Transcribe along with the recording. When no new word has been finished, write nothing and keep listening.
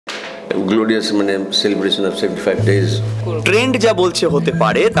Glorious মানে celebration of 75 days. Trend যা বলছে হতে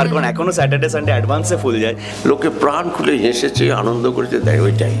পারে, তার কারণ এখনো স্যাটারডে সানডে অ্যাডভান্সে ফুল যায়, লোকে প্রাণ খুলে হেসেছে, আনন্দ করেছে, দেয়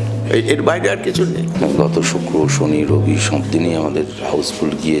ওইটাই, এর বাইরে আর কিছু নেই। গত শুক্র শনি রবি সব দিনই আমাদের হাউসফুল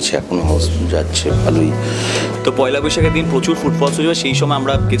গিয়েছে, এখনো হাউসফুল যাচ্ছে ভালোই। তো পয়লা বৈশাখের দিন প্রচুর ফুটফলস হয়েছিল, সেই সময়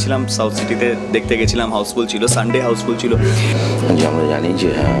আমরা গেছিলাম সাউথ সিটিতে দেখতে গেছিলাম, হাউসফুল ছিল, সানডে হাউসফুল ছিল। যে আমরা জানি যে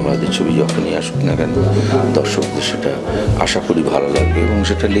হ্যাঁ আমাদের ছবি যখনই আসুক না কেন দর্শকদের সেটা আশা করি ভালো লাগবে এবং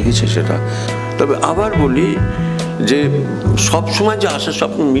সেটা লেগেছে সেটা। তবে আবার বলি যে সব সময় যে আশা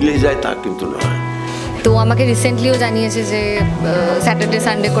স্বপ্ন মিলে যায় তা কিন্তু নয়। তো আমাকে রিসেন্টলিও জানিয়েছে যে স্যাটারডে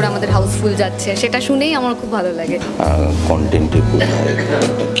সানডে করে আমাদের হাউসফুল যাচ্ছে, সেটা শুনেই আমার খুব ভালো লাগে। কন্টেন্টে কোথায়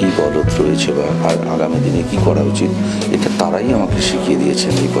কী গলত রয়েছে বা আগামী দিনে কী করা উচিত, এটা তারাই আমাকে শিখিয়ে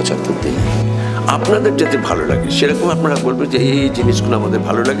দিয়েছেন এই 75 দিনে। আপনাদের যাতে ভালো লাগে সেরকম আপনারা বলবেন যে এই জিনিসগুলো আমাদের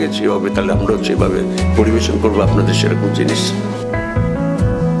ভালো লাগে, সেভাবে তাহলে আমরাও সেভাবে পরিবেশন করবো আপনাদের সেরকম জিনিস।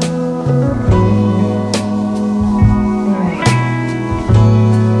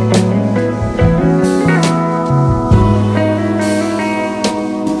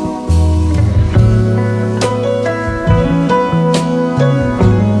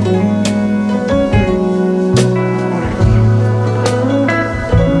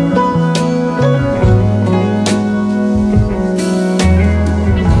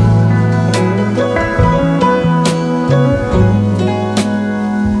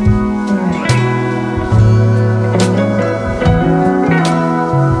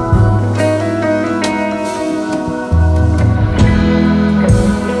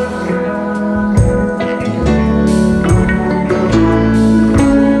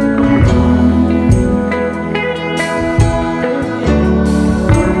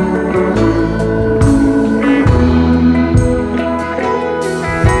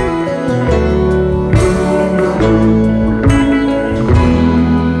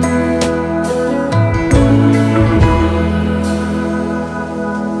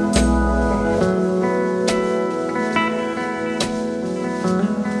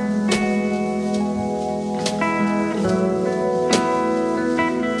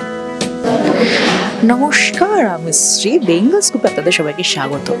 নমস্কার, আমি শ্রী, বেঙ্গল স্কুপে আপনাদের সবাইকে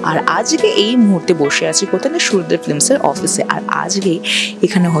স্বাগত। আর আজকে এই মুহূর্তে বসে আছি কোথায় না সুরদের ফিল্মসের অফিসে। আর আজকে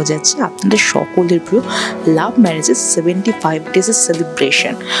এখানে হয়ে যাচ্ছে আপনাদের সকলের প্রিয় লাভ ম্যারেজের 75 ডেজের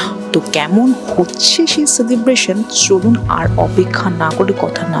সেলিব্রেশন। তো কেমন হচ্ছে সেই সেলিব্রেশন, চলুন আর অপেক্ষা না করে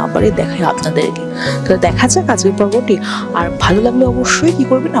কথা না বাড়ে দেখাই আপনাদেরকে। তো দেখা যাক আজকের পর্বটি। আর ভালো লাগলে অবশ্যই কি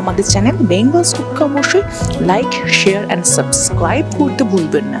করবেন, আমাদের চ্যানেল বেঙ্গল স্কুপকে অবশ্যই লাইক, শেয়ার অ্যান্ড সাবস্ক্রাইব করতে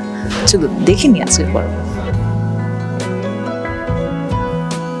ভুলবেন না। চলো দেখে নিই আজকের পর্ব।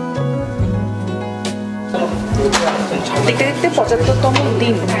 দেখতে দেখতে 75তম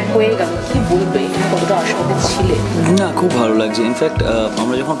দিন হয়ে গেল, কি বলবে, কতটা আশাবাদী ছিলে? না, খুব ভালো লাগছে। ইনফ্যাক্ট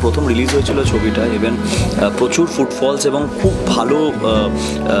আমরা যখন প্রথম রিলিজ হয়েছিল ছবিটা, ইভেন প্রচুর ফুটফলস এবং খুব ভালো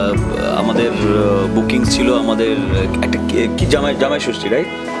আমাদের বুকিংস ছিল। আমাদের একটা কি জামাই ষষ্ঠী, রাইট?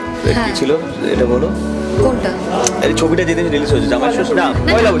 কি ছিল এটা বলো? কোনটা? এই ছবিটা যেদিন রিলিজ হয়েছে, জামাই ষষ্ঠী না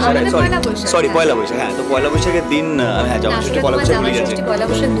পয়লা বৈশাখ, সরি পয়লা বৈশাখ। হ্যাঁ, তো পয়লা বৈশাখের দিন, হ্যাঁ জামাই ষষ্ঠী পয়লা বৈশাখ ভুলে গেছে। পয়লা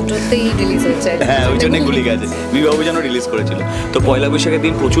বৈশাখ দুটোতেই রিলিজ হয়েছে, হ্যাঁ ওই জন্যই ভুলে গেছে। বিবাহ যেন রিলিজ করেছিল। তো পয়লা বৈশাখের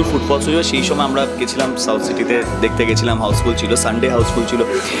দিন প্রচুর ফুটফলস হয়েছিল, সেই সময় আমরা গেছিলাম সাউথ সিটিতে দেখতে গেছিলাম, হাউসফুল ছিল, সানডে হাউসফুল ছিল।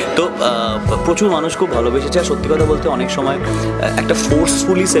 তো প্রচুর মানুষ খুব ভালোবেসেছে। আর সত্যি কথা বলতে অনেক সময় একটা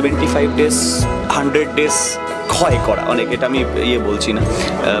ফোর্সফুলি 75 ডেজ 100 ডেজ ক্ষয় করা অনেক, এটা আমি বলছি না,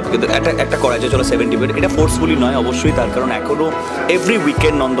 কিন্তু একটা করা যায় চলো 70 ডেজ, এটা ফোর্সফুলি নয় অবশ্যই। তার কারণ এখনও এভরি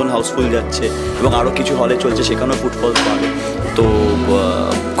উইকেন্ড নন্দন হাউসফুল যাচ্ছে এবং আরও কিছু হলে চলছে, সেখানেও ফুটফলস পাবে। তো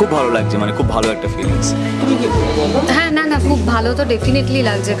খুব ভালো লাগছে, মানে খুব ভালো একটা ফিলিংস। হ্যাঁ, না খুব ভালো তো ডেফিনেটলি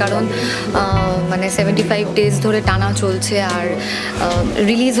লাগছে, কারণ মানে 75 ডেজ ধরে টানা চলছে। আর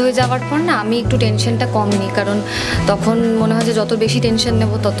রিলিজ হয়ে যাওয়ার পর না আমি একটু টেনশনটা কম নিই, কারণ তখন মনে হয় যে যত বেশি টেনশন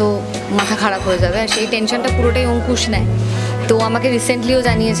নেব তত মাথা খারাপ হয়ে যাবে, আর সেই টেনশনটা পুরোটাই অঙ্কুশ নেয়। তো আমাকে রিসেন্টলিও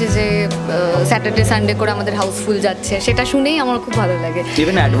জানিয়েছে যে স্যাটারডে সানডে করে আমাদের হাউসফুল যাচ্ছে, সেটা শুনেই আমার খুব ভালো লাগে।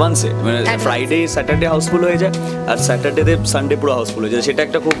 ইভেন অ্যাডভান্সে মানে ফ্রাইডে স্যাটারডে হাউসফুল হয়ে যায় আর স্যাটারডে সানডে পুরো হাউসফুল হয়ে যায়, সেটা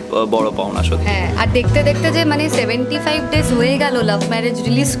একটা খুব বড় পাওনা সত্যি। হ্যাঁ, আর দেখতে দেখতে যে মানে 75 ডেজ হয়ে গেল লাভ ম্যারেজ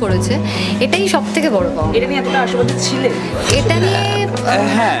রিলিজ করেছে, এটাই সব থেকে বড় পাওনা। এটা নিয়ে এতটা আশাবাদী ছিলে? এটা নিয়ে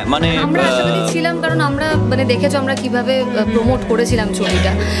হ্যাঁ, মানে আমরা আশাবাদী ছিলাম, কারণ আমরা মানে দেখেছো আমরা কিভাবে প্রমোট করেছিলাম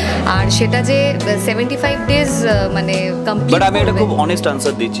ছবিটা, আর সেটা যে 75 ডেজ মানে কমপ্লিট। বাট আমি এটা খুব অনেস্ট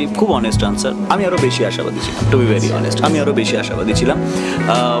আনসার দিচ্ছি, খুব অনেস্ট আনসার। আমি আরও বেশি আশাবাদী ছিলাম, টু বি ভেরি অনেস্ট, আমি আরও বেশি আশাবাদী ছিলাম।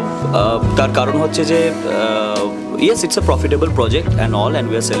 তার কারণ হচ্ছে যে yes, it's a profitable project and all, and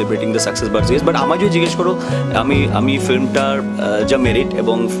we are celebrating the success but yes, but আমায় যদি জিজ্ঞেস করো আমি ফিল্মটার যা মেরিট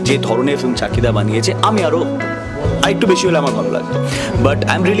এবং যে ধরনের ফিল্ম চাকিদা বানিয়েছে, আমি আরও আরেকটু বেশি হলে আমার ভালো লাগতো, but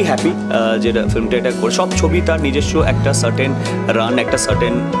I am really happy যেটা ফিল্মটা এটা করে। সব ছবি তার নিজস্ব একটা সার্টেন রান, একটা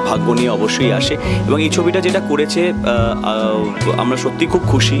সার্টেন ভাগ্য নিয়ে অবশ্যই আসে, এবং এই ছবিটা যেটা করেছে আমরা সত্যি খুব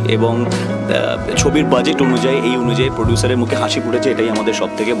খুশি, এবং ছবির বাজেট অনুযায়ী এই অনুযায়ী প্রডিউসারের মুখে হাসি ফুটেছে, এটাই আমাদের সব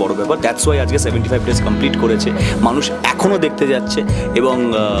থেকে বড় ব্যাপার। দ্যাটস ওয়াই আজকে 75 ডেজ কমপ্লিট করেছে, মানুষ এখনও দেখতে যাচ্ছে, এবং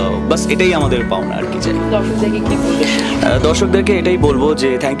বাস এটাই আমাদের পাওনা আর কি। চাই দর্শকদেরকে এটাই বলবো যে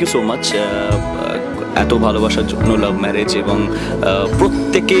থ্যাংক ইউ সো মাচ এত ভালোবাসার জন্য লাভ ম্যারেজ, এবং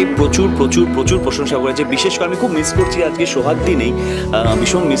প্রত্যেকে প্রচুর প্রচুর প্রচুর প্রশংসা করেছে। বিশেষ করে আমি খুব মিস করছি আজকে সোহাগদি নেই,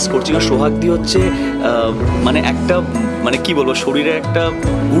 ভীষণ মিস করছি, কারণ সোহাগদি হচ্ছে মানে একটা মানে কি বলবো শরীরের একটা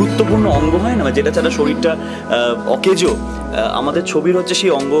গুরুত্বপূর্ণ অঙ্গ হয় না, যেটা ছাড়া শরীরটা অকেজো। আমাদের ছবির হচ্ছে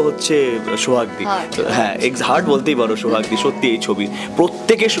সেই অঙ্গ হচ্ছে সোহাগদি, হ্যাঁ হার্ট বলতেই পারো সোহাগদি। সত্যি এই ছবি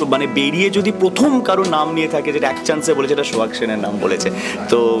প্রত্যেকে মানে বেরিয়ে যদি প্রথম কারো নাম নিয়ে থাকে, যেটা এক চান্সে বলেছে এটা সোহাগ সেনের নাম বলেছে,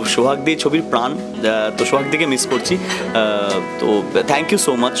 তো সোহাগদি ছবির প্রাণ। তো সোহাগদিকে মিস করছি। তো থ্যাংক ইউ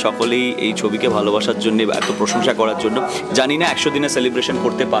সো মাচ সকলেই এই ছবিকে ভালোবাসার জন্য, এত প্রশংসা করার জন্য। জানি না 100 দিনে সেলিব্রেশন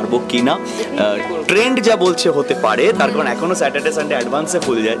করতে পারবো কি না, ট্রেন্ড যা বলছে হতে পারে, তার কারণ এখনো স্যাটারডে সানডে অ্যাডভান্সে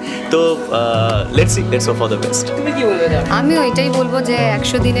ফুল যায়। তো let's see, let's hope for the best. তুমি কি বলবে? আমিও এটাই বলবো যে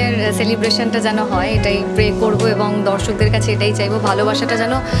 100 দিনের সেলিব্রেশনটা যেন হয়, এটাই প্রে করব, এবং দর্শকদের কাছে এটাই চাইবো, ভালোবাসাটা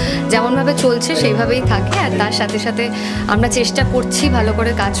যেন যেমনভাবে চলছে সেইভাবেই থাকে, আর তার সাথে সাথে আমরা চেষ্টা করছি ভালো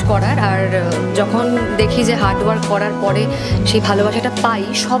করে কাজ করার, আর যখন দেখি যে হার্ডওয়ার্ক করার পরে সেই ভালোবাসাটা পাই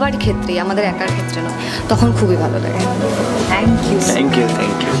সবার ক্ষেত্রেই, আমাদের একার ক্ষেত্রে নয়, তখন খুবই ভালো লাগে। Thank you. Thank you,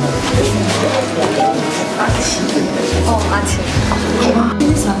 thank you. ও আছে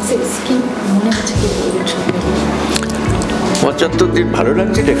সাকসেস কি মনে হচ্ছে, কি বলবেন? 75 দিন ভালো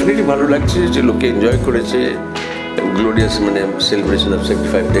লাগছে, ডেফিনেটলি ভালো লাগছে যে লোকে এনজয় করেছে, গ্লোরিয়াস মানে সেলিব্রেশন অফ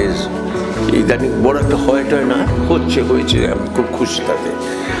 75 ডেজ। ইদানিং বড় একটা হয়টা না হয়েছে, আমি খুব খুশি তাতে।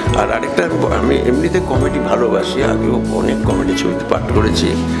 আর আরেকটা, আমি এমনিতে কমেডি ভালোবাসি, আগেও অনেক কমেডি ছবিতে পাঠ করেছি,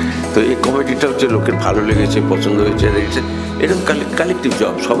 তো এই কমেডিটা হচ্ছে লোকের ভালো লেগেছে, পছন্দ হয়েছে। এরকম কালেকটিভ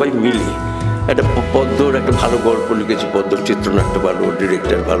জব, সবাই মিলে একটা পদ্মর একটা ভালো গল্প লিখেছি, পদ্মর চিত্রনাট্য ভালো,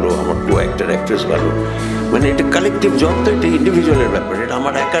 ডিরেক্টর ভালো, আমার কো অ্যাক্টর অ্যাক্ট্রেস ভালো, মানে এটা কালেকটিভ জব, তো এটা ইন্ডিভিজুয়ালের ব্যাপার, এটা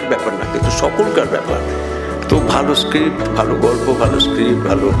আমার একার ব্যাপার না, কিন্তু সকলকার ব্যাপার। তো ভালো স্ক্রিপ্ট, ভালো গল্প, ভালো স্ক্রিপ্ট,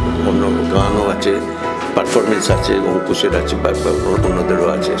 ভালো অন্য গানও আছে, পারফরমেন্স আছে, অঙ্কুশের আছে, অন্যদেরও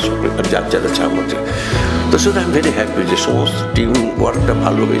আছে, সকলের যার যার আছে আমাদের। তো শুধু আমি ভেরি হ্যাপি যে সমস্ত টিম ওয়ার্কটা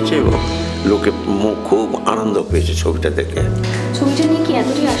ভালো হয়েছে, এবং লোকে খুব আনন্দ পেয়েছে ছবিটা দেখে। ছবিটা নিয়ে কি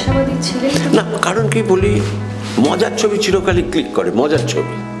এতটাই আশাবাদী ছিলেন? না, কারণ কি বলি, মজার ছবি চিরকালই ক্লিক করে, মজার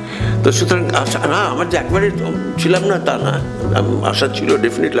ছবি। তো সুতরাং না, আমার যে একবারে ছিলাম না তা না, আশা ছিল,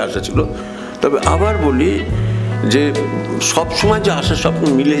 ডেফিনেটলি আশা ছিল। তবে আবার বলি যে সবসময় যে আশা স্বপ্ন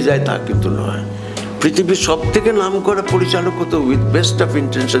মিলে যায় তা কিন্তু নয়। পৃথিবীর সব থেকে নাম করা পরিচালকও তো উইথ বেস্ট অফ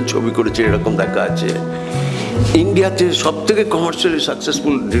ইন্টেনশন ছবি করেছে, এরকম দেখা আছে। ইন্ডিয়াতে সব থেকে কমার্শিয়ালি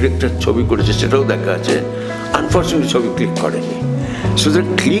সাকসেসফুল ডিরেক্টর ছবি করেছে, সেটাও দেখা আছে। আনফর্চুনেটলি ছবি ক্লিক করেনি। সুতরাং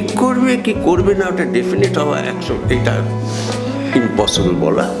ক্লিক করবে কি করবে না, ওটা ডেফিনেট হওয়া 100, এটা ইম্পসিবল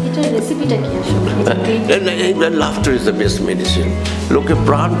বলা। Laughter is the best medicine. লোকে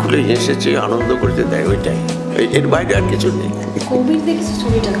প্রাণ খুলে হেসেছে, আনন্দ করতে দেয়, ওইটাই, এর বাইরে আর কিছু নেই।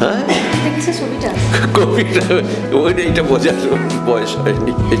 হ্যাঁ, কবিটা ওইটা, এইটা বোঝার বয়স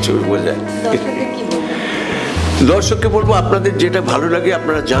হয়নি, এই ছবি বোঝায়। দর্শককে বলবো, আপনাদের যেটা ভালো লাগে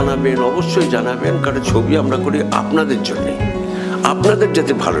আপনারা জানাবেন, অবশ্যই জানাবেন, কারণ ছবি আমরা করি আপনাদের জন্যে, আপনাদের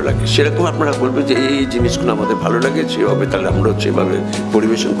যাতে ভালো লাগে সেরকম আপনারা বলবেন যে এই জিনিসগুলো আমাদের ভালো লাগে, সেভাবে তাহলে আমরাও সেভাবে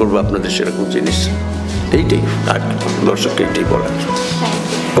পরিবেশন করবো আপনাদের সেরকম জিনিস। এইটাই, আর দর্শককে এইটাই বলার।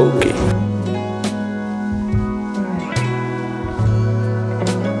 ওকে।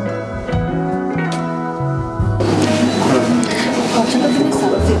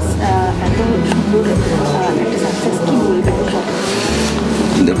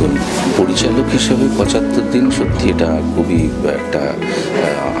 দেখুন, পরিচালক হিসেবে 75 দিন সত্যি এটা খুবই একটা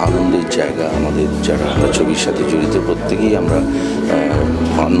আনন্দের জায়গা। আমাদের যারা আমরা ছবির সাথে জড়িত প্রত্যেকেই আমরা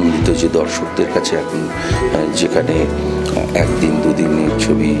আনন্দিত যে দর্শকদের কাছে এখন যেখানে একদিন দুদিনের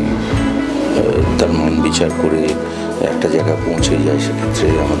ছবি তার মান বিচার করে একটা জায়গায় পৌঁছে যায়, সেক্ষেত্রে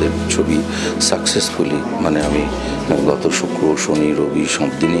আমাদের ছবি সাকসেসফুলি, মানে আমি গত শুক্র শনি রবি সব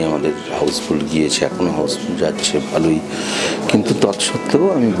দিনই আমাদের হাউসফুল গিয়েছে, এখনও হাউসফুল যাচ্ছে ভালোই। কিন্তু তৎসত্ত্বেও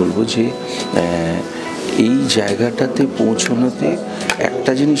আমি বলবো যে এই জায়গাটাতে পৌঁছানোতে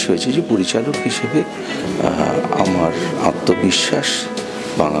একটা জিনিস হয়েছে যে পরিচালক হিসেবে আমার আত্মবিশ্বাস,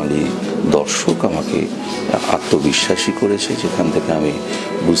 বাঙালি দর্শক আমাকে আত্মবিশ্বাসী করেছে, যেখান থেকে আমি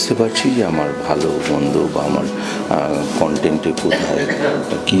বুঝতে পারছি যে আমার ভালো মন্দ বা আমার কন্টেন্টে কোথায়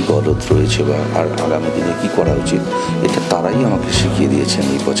কী গলত রয়েছে বা আর আগামী দিনে কী করা উচিত, এটা তারাই আমাকে শিখিয়ে দিয়েছেন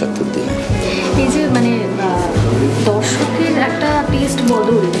এই 75 দিনে। এই যে মানে দর্শকের একটা টেস্ট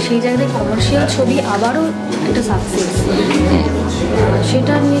বদল, সেই জায়গায় কমার্শিয়াল ছবি আবারও একটা সাকসেস,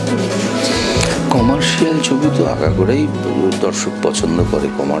 সেটা নিয়ে কি? কমার্শিয়াল ছবি তো আগাগোড়াই দর্শক পছন্দ করে,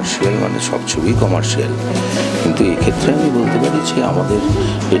 কমার্শিয়াল মানে সব ছবি কমার্শিয়াল, কিন্তু এক্ষেত্রে আমি বলতে পারি যে আমাদের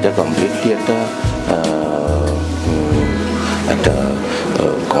এটা কমপ্লিটলি একটা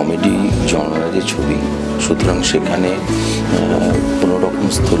কমেডি জনরারের ছবি, সুতরাং সেখানে কোনো রকম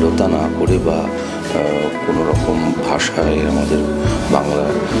স্থূলতা না করে বা কোনো রকম ভাষায় আমাদের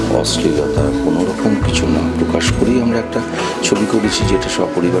বাংলার অশ্লীলতা কোনো রকম কিছু না প্রকাশ করেই আমরা একটা ছবি করেছি, যেটা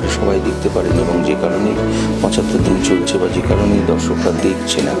সপরিবারে সবাই দেখতে পারেন এবং যে কারণেই 75 দিন চলছে বা যে কারণেই দর্শকরা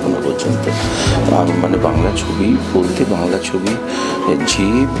দেখছেন এখনো পর্যন্ত। মানে বাংলা ছবি বলতে, বাংলা ছবি যে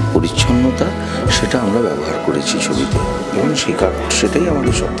পরিচ্ছন্নতা সেটা আমরা ব্যবহার করেছি ছবিতে, এবং সেটাই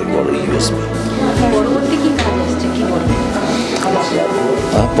আমাদের সবথেকে বড় ইউএসপি।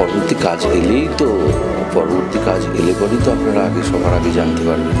 পরবর্তী কাজ এলে পরেই তো আপনারা সবার আগে জানতে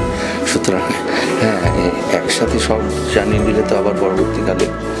পারবেন, সুতরাং হ্যাঁ, একসাথে সব জানিয়ে দিলে তো আবার পরবর্তীকালে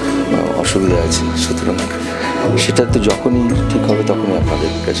অসুবিধা আছে, সুতরাং সেটা তো যখনই ঠিক হবে তখনই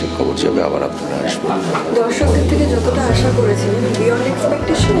আপনাদের কাছে খবর যাবে, আবার আপনারা আসবেন। দর্শকদের থেকে যতটা আশা করেছিলেন, বিয়ন্ড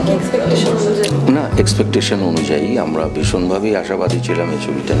এক্সপেকটেশন নাকি এক্সপেকটেশন অনুযায়ী? না, এক্সপেকটেশন অনুযায়ী আমরা ভীষণভাবেই আশাবাদী ছিলাম এই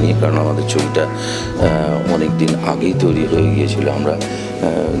ছবিটা নিয়ে, কারণ আমাদের ছবিটা অনেক দিন আগেই তৈরি হয়ে গিয়েছিল। আমরা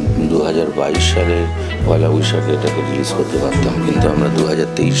 2022 সালের পয়লা বৈশাখে এটাকে রিলিজ করতে পারতাম, কিন্তু আমরা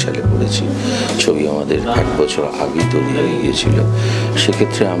 2023 সালে করেছি। ছবি আমাদের 1 বছর আগেই তৈরি হয়ে গিয়েছিল।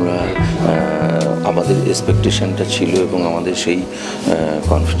 সেক্ষেত্রে আমাদের এক্সপেকটেশনটা ছিল এবং আমাদের সেই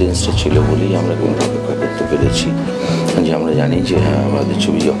কনফিডেন্সটা ছিল বলেই আমরা কিন্তু অপেক্ষা করতে পেরেছি, যে আমরা জানি যে হ্যাঁ, আমাদের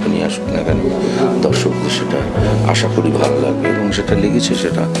ছবি যখনই আসুক না কেন দর্শকদের সেটা আশা করি ভালো লাগবে, এবং সেটা লেগেছে।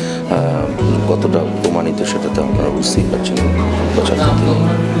 সেটা কতটা প্রমাণিত সেটা তো আপনারা বুঝতেই পারছেন।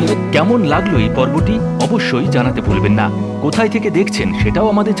 কেমন লাগলো এই পর্বটি অবশ্যই জানাতে ভুলবেন না। কোথায় থেকে দেখছেন সেটাও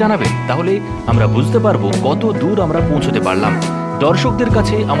আমাদের জানাবেন, তাহলে আমরা বুঝতে পারবো কত দূর আমরা পৌঁছতে পারলাম। দর্শকদের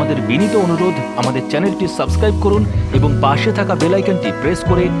কাছে আমাদের বিনীত অনুরোধ, আমাদের চ্যানেলটি সাবস্ক্রাইব করুন এবং পাশে থাকা বেল আইকনটি প্রেস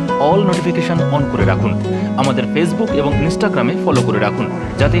করে অল নোটিফিকেশন অন করে রাখুন। আমাদের ফেসবুক এবং ইনস্টাগ্রামে ফলো করে রাখুন,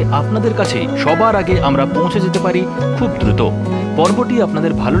 যাতে আপনাদের কাছে সবার আগে আমরা পৌঁছে যেতে পারি খুব দ্রুত। পর্বটি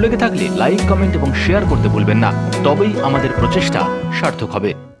আপনাদের ভালো লেগে থাকলে লাইক, কমেন্ট এবং শেয়ার করতে ভুলবেন না, তবেই আমাদের প্রচেষ্টা সার্থক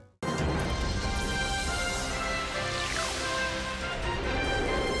হবে।